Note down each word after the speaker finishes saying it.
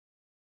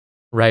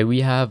Right,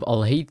 we have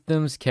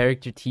Alhaitham's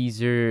character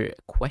teaser,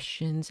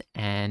 questions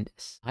and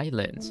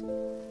silence.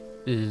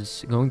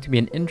 This is going to be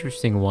an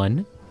interesting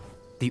one.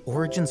 The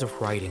origins of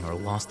writing are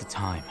lost to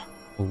time,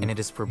 and it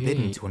is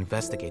forbidden Okay. to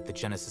investigate the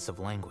genesis of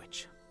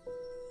language.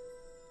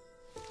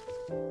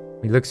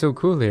 We look so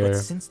cool But here.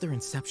 since their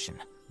inception,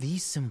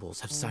 these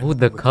symbols have Oh, silently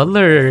the recorded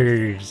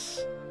everything.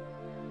 colors.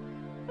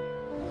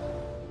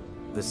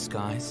 The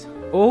skies,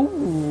 Oh,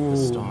 the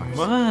stars,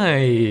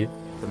 my.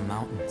 the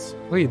mountains,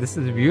 Wait, this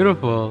is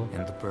beautiful.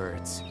 and the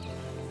birds.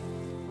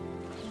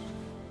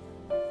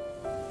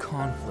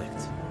 Conflict,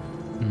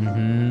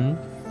 Mm-hmm.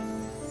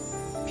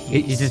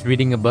 peace, He's just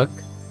reading a book.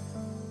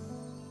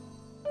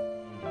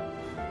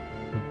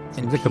 and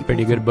Seems like a people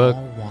pretty good from book.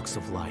 all walks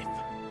of life.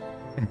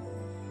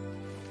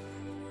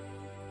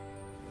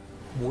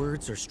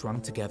 Words are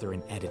strung together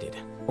and edited.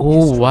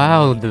 Oh, history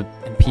wow, made, the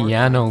and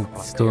piano archived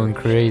for is going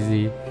posterity.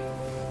 crazy.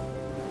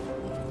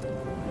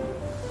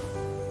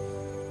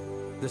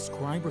 The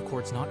scribe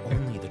records not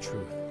only the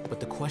truth, but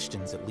the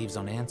questions it leaves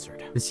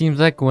unanswered. It seems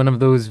like one of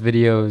those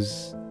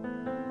videos.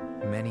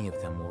 Many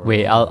of them will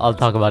Wait, remain I'll lost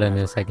talk about it in a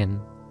forever. second.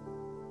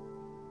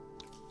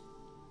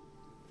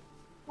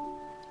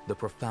 The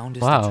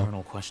profoundest Wow.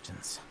 eternal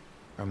questions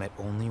are met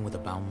only with a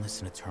boundless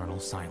and eternal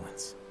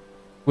silence.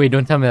 Wait,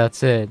 don't tell me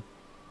that's it.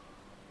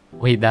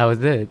 Wait, that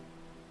was it.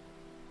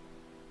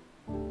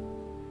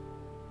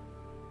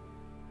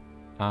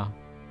 Ah.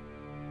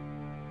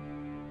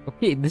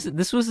 Okay,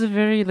 this was a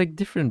very like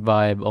different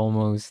vibe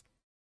almost.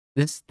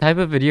 This type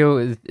of video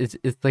is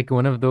it's like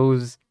one of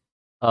those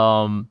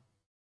um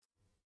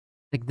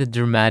like the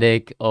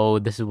dramatic, oh,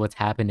 this is what's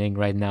happening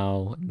right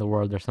now in the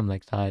world or something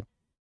like that.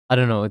 I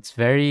don't know, it's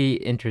very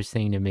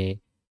interesting to me.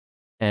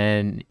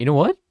 And you know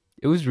what?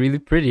 It was really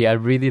pretty. I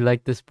really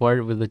liked this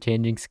part with the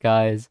changing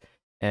skies.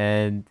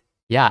 And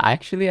yeah,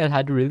 actually I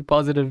had a really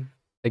positive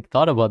like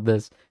thought about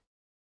this.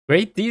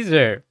 Great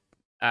teaser.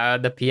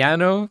 The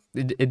piano,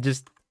 it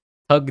just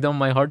tugged on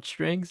my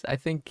heartstrings. I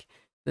think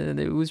that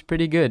it was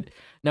pretty good.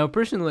 Now,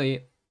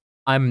 personally,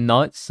 I'm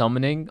not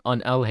summoning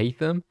on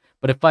Alhaitham,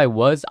 but if I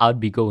was, I'd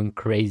be going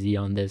crazy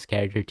on this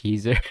character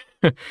teaser.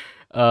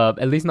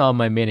 At least not on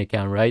my main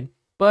account, right?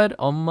 But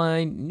on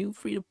my new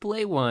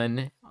free-to-play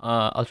one,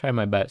 I'll try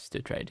my best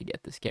to try to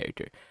get this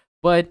character.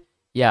 But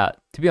yeah,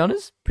 to be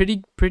honest,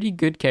 pretty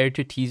good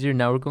character teaser.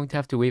 Now we're going to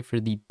have to wait for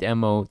the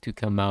demo to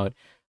come out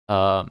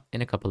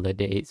in a couple of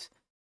days.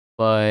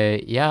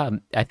 But yeah,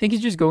 I think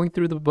he's just going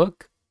through the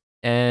book,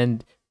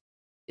 and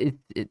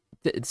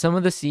some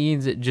of the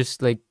scenes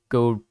just like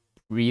go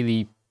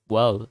really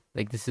well.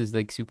 Like this is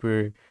like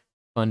super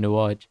fun to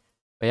watch.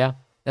 But yeah,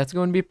 that's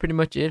going to be pretty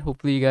much it.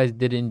 Hopefully you guys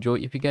did enjoy.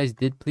 If you guys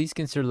did, please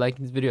consider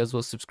liking this video as well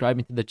as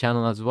subscribing to the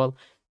channel as well.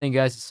 Thank you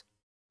guys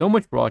so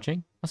much for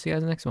watching. I'll see you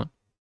guys in the next one.